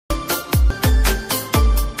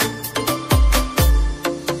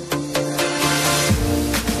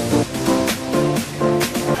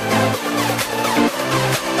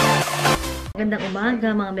Magandang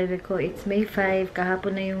umaga mga bebe ko. It's May 5.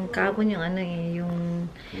 Kahapon yung yung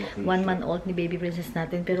 1-month-old ni baby princess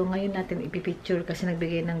natin. Pero ngayon natin ipipicture kasi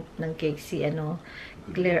nagbigay ng cake si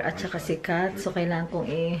Claire at saka si Kat. So kailangan kong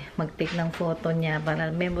mag-take ng photo niya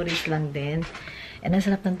para memories lang din. And ang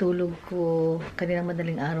sarap ng tulog ko. Kanilang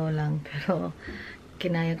madaling araw lang. Pero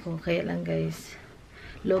kinaya ko. Kaya lang guys,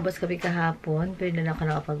 lobas kami kahapon. Pero hindi na ako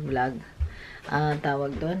nakapag-vlog.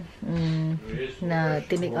 Tawag doon na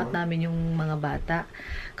tinake out namin yung mga bata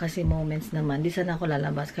kasi moments naman, di sana ako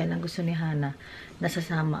lalabas kaya lang gusto ni Hana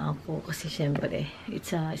nasasama ako kasi syempre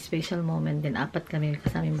it's a special moment din. 4 kami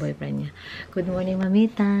kasama yung boyfriend niya. Good morning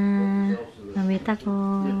mamita, mamita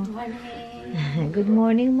ko. Good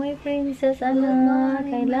morning my princess anak,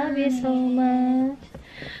 I love you so much.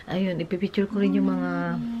 Ayun, ipipicture ko rin yung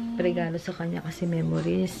mga regalo sa kanya kasi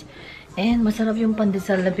memories. And masarap yung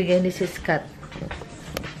pandesal na bigay ni Sis Kat.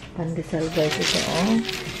 Pandesal guys ito, oh.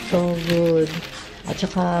 So good. At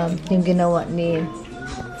saka yung ginawa ni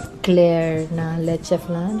Claire na leche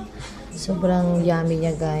flan. Sobrang yummy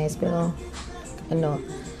niya guys. Pero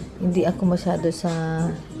hindi ako masyado sa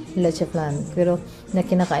leche flan. Pero na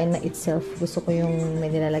kinakain na itself. Gusto ko yung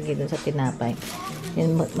may nilalagay dun sa tinapay.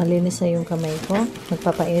 Yan, malinis na yung kamay ko.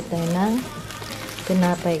 Magpapainit tayo ng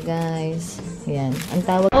tinapay guys. Yan. Ang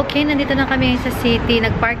tawag. Okay, nandito na kami sa city.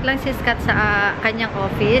 Nagpark lang si Scott sa kanyang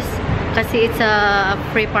office. Kasi it's a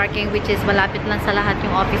free parking which is malapit lang sa lahat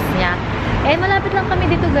yung office niya. And malapit lang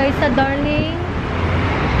kami dito guys sa Darling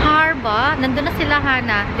Harbor. Nandun na sila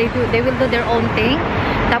Hana. They will do their own thing.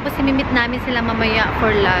 Tapos imimit namin sila mamaya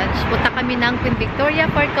for lunch. Punta kami ng Queen Victoria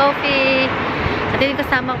for coffee. At yun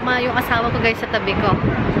kasama yung asawa ko guys sa tabi ko.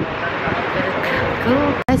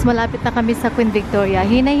 Guys, malapit na kami sa Queen Victoria.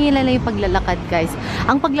 Hinay-hinay lang yung paglalakad, guys.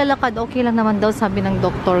 Ang paglalakad, okay lang naman daw, sabi ng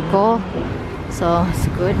doktor ko. So, it's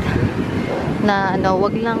good. Na,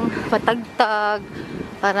 wag lang patagtag.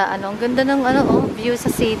 Para, ang ganda ng, view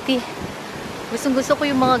sa city. Gustong-gusto ko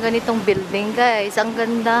yung mga ganitong building, guys. Ang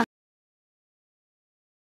ganda.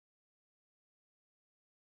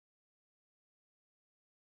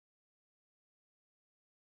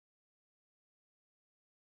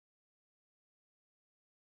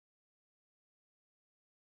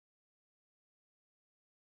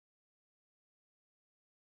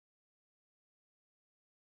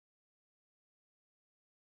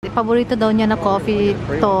 Paborito daw niya na coffee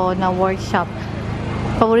to na workshop.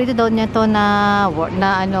 Paborito daw niya to na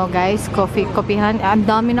guys, coffeehan. Ang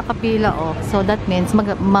dami nakapila oh. So that means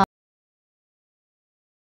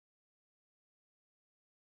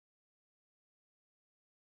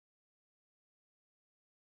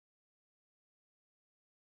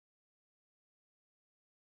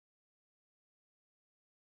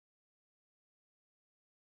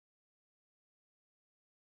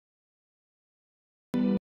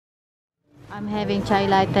I'm having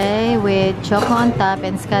chai latte with choco on top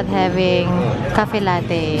and Scott having cafe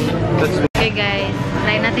latte. Okay guys,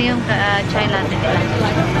 try natin yung chai latte nila.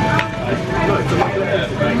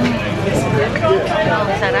 Oh,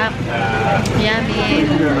 sarap. Yummy.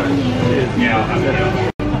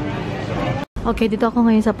 Okay, dito ako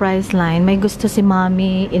ngayon sa Priceline. May gusto si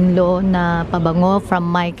Mommy-in-law na pabango from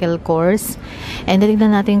Michael Kors. And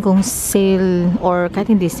titignan natin kung sale or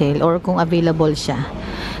kahit hindi sale or kung available siya.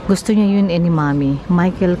 Gusto niya yun ni Mommy.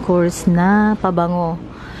 Michael Kors na pabango.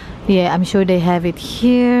 Yeah, I'm sure they have it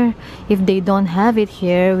here. If they don't have it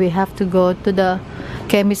here, we have to go to the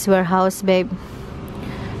Chemist Warehouse, babe.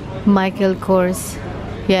 Michael Kors.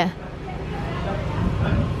 Yeah.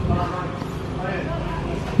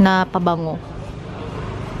 Na pabango.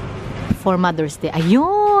 For Mother's Day.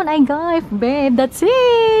 Ayun! I got it, babe. That's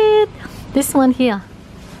it! This one here.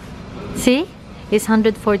 See? Is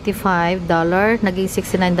 $145. Naging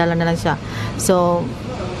 $69 na lang siya. So,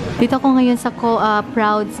 dito ako ngayon sa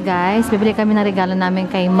Prouds, guys. Bibili kami ng regalo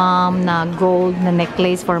namin kay mom na gold na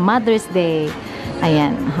necklace for Mother's Day.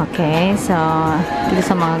 Ayan. Okay. So, dito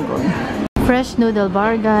sa mga gold. Fresh noodle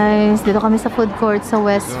bar, guys. Dito kami sa food court sa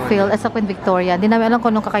Westfield, sa Queen Victoria. Hindi namin alam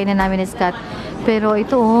kung anong kakainin namin ni Scott. Pero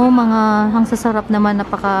ito, ang sasarap naman,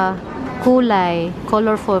 napaka kulay.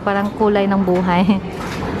 Colorful. Parang kulay ng buhay.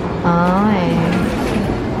 Ay.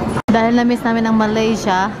 Dahil na-miss namin ang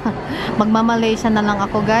Malaysia, magma-Malaysia na lang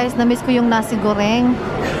ako guys. Na-miss ko yung nasi goreng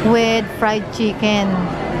with fried chicken.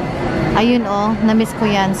 Ayun oh, na-miss ko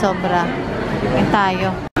yan sobra. Kain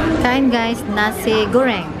tayo. Kain guys, nasi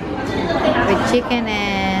goreng with chicken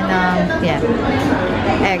and yeah,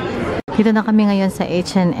 egg. Dito na kami ngayon sa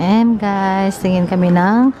H&M guys. Tingin kami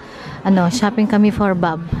ng shopping kami for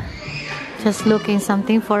Bob. Just looking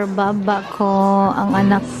something for baba ko, ang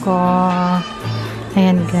anak ko.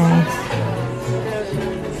 Ayan guys.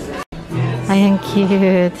 Ayan,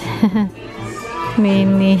 cute.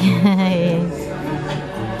 Mini.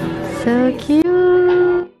 So cute.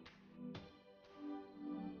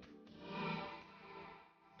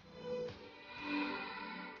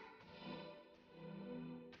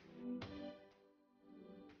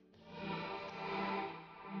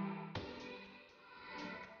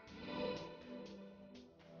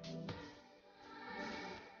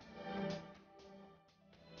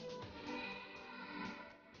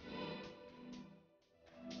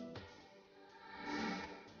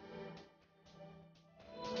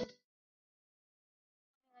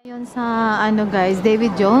 Ngayon sa ano guys,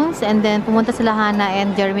 David Jones, and then pumunta sila Hannah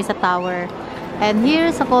and Jeremy sa tower. And here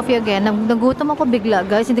sa coffee again, nagutom ako bigla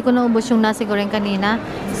guys, hindi ko naubos yung nasi goreng kanina.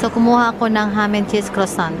 So kumuha ako ng ham and cheese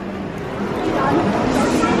croissant.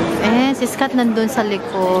 Eh, si Scott nandun sa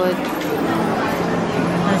likod.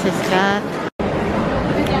 Si Scott.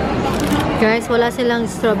 Guys, wala silang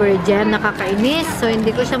strawberry jam, nakakainis. So hindi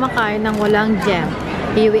ko siya makain ng walang jam.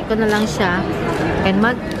 Iuwi ko na lang siya. And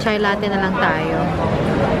mag-chai latte na lang tayo.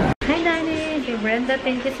 Hi, Danny. Hey, Brenda.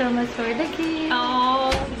 Thank you so much for the gift.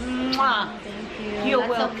 Oh, mwah. Thank you. You're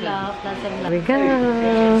Lots welcome. of love. Lots of love. Here we go.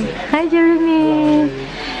 Hi, Jeremy.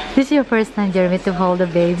 This is your first time, Jeremy, to hold a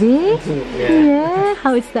baby? Yeah.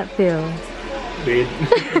 How does that feel? Weird.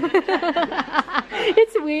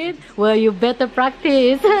 It's weird. Well, you better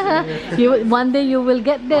practice. One day you will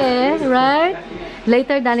get there, right?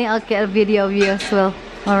 Later, Danny, I'll get a video of you as well.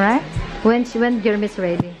 All right? When Jeremy's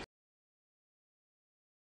ready.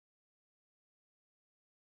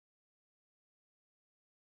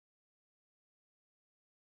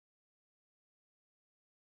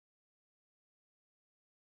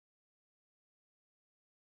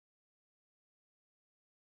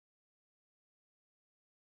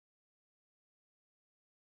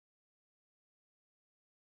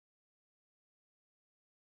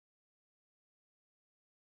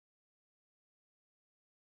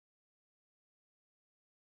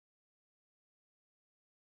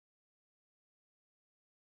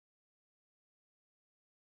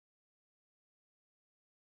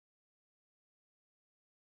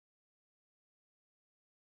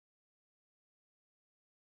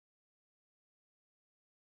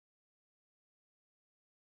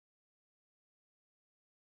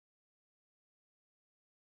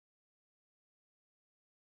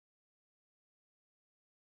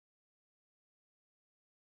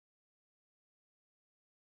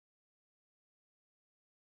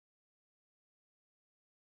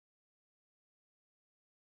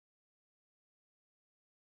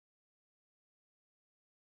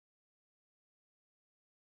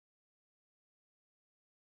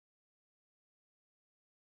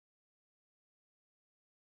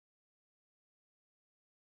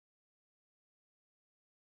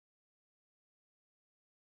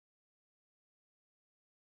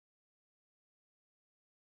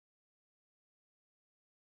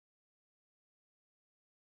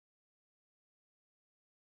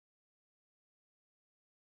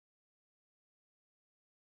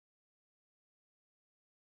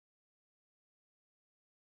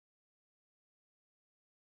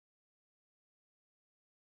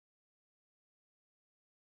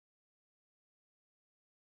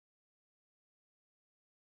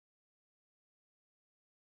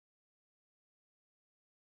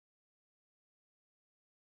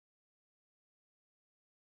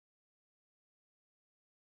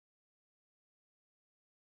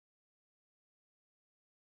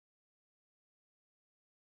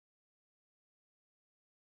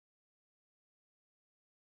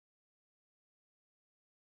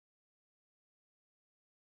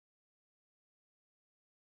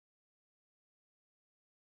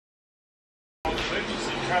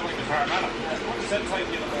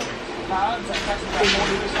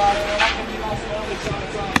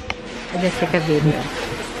 Let's take a video.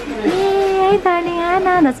 Hey, darling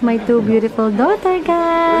Anna. That's my two beautiful daughter,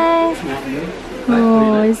 guys.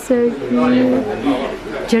 Oh, it's so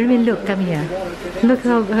cute. Jeremy, look, come here. Look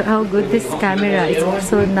how good this camera is.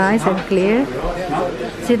 So nice and clear.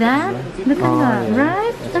 See that? Look at that,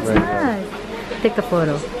 right? That's nice. Take a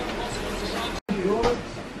photo.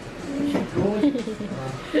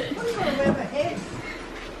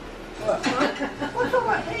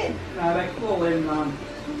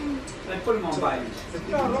 They put them on babies.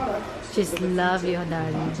 Just love you,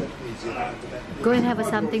 darling. Go and have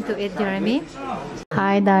something to eat, Jeremy.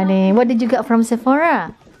 Hi, darling. What did you get from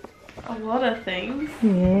Sephora? A lot of things.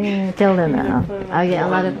 Yeah, tell them now. I get a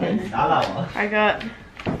lot of things. I got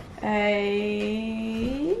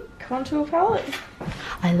a contour palette.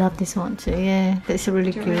 I love this one too. Yeah, that's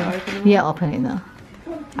really Do you cute. want me to open it? Yeah, open it now.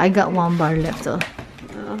 I got one bar left though.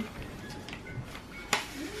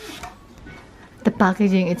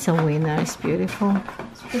 packaging, it's a winner. It's beautiful.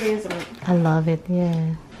 It's pretty, isn't it? I love it,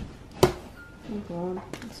 yeah. Oh god,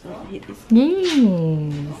 it's not hit this.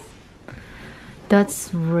 Yes.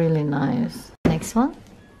 That's really nice. Next one.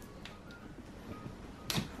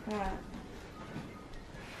 Alright.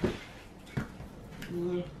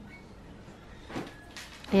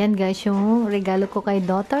 Ayan guys, yung regalo ko kay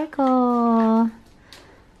daughter ko.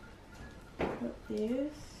 Got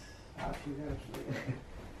this.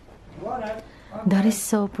 That is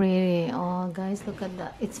so pretty. Oh guys, look at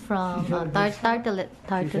that. It's from Tartlet. She's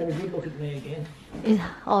had a good look at me again. Is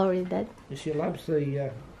already that. She loves the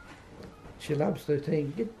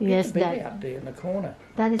thing. Get Yes, the Dad. bed out there in the corner.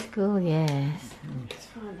 That is cool, yes. It's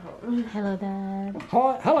fine. Hello, Dad.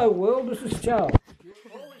 Hi, hello world, this is Charles.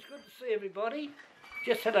 Always good to see everybody.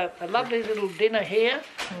 Just had a lovely little dinner here,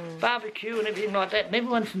 barbecue and everything like that, and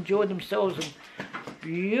everyone's enjoyed themselves and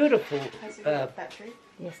beautiful, Has it got a battery?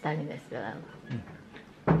 Yes, darling, as well.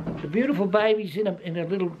 the beautiful babies in a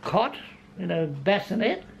little cot, in a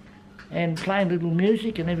bassinet, and playing little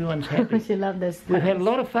music, and everyone's happy. She loved this. We've had a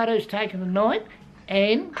lot of photos taken tonight,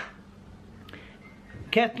 and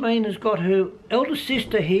Kathleen has got her elder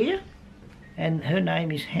sister here, and her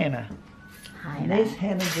name is Hannah. Hi, And there's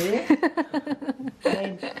Hannah there.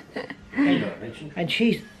 and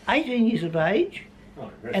she's 18 years of age,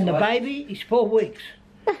 and the baby is 4 weeks.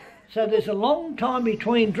 So there's a long time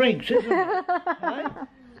between drinks, isn't there? Right?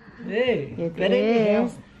 Yeah. It But anyhow,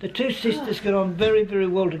 is. the two sisters get on very, very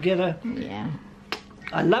well together. Yeah.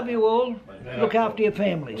 I love you all. Look after your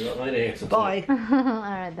families. Bye.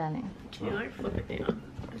 Alright, darling. Can you like flip it down?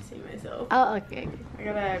 I see myself. Oh, okay. I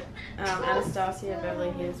got a Anastasia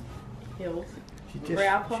Beverly Hills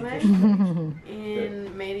brow pomade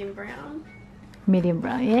in medium brown. Medium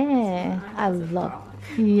brown. Yeah. I love.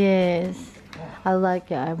 Yes. I like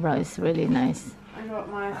your eyebrow. It's really nice. I got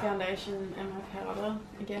my foundation and my powder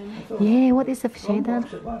again. Yeah. What is the shade? That?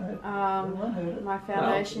 My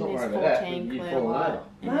foundation is 14 clear light,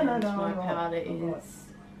 and my powder is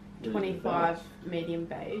 25 medium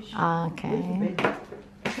beige. Okay.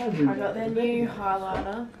 I got their new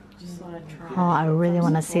highlighter. Just want to try. Oh, I really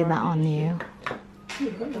want to see that on you.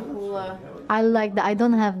 The Hoola, I like that. I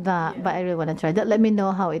don't have that, but I really want to try that. Let me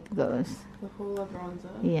know how it goes. the Hoola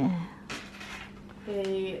bronzer. Yeah.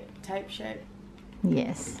 The tape shape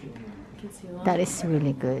Yes. concealer. That is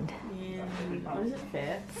really good. And what is it?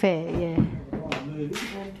 Fair. Fair. Yeah.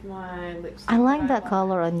 And my lipstick. I like that highlight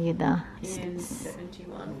color on you, though. in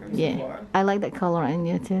 71 from Yeah. Sephora. I like that color on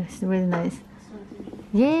you too. It's really nice.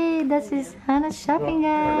 Yay! That is Hannah's shopping,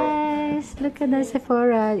 guys. Look at that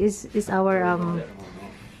Sephora. Is our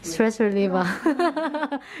stress reliever.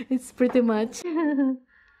 It's pretty much.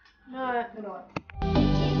 No.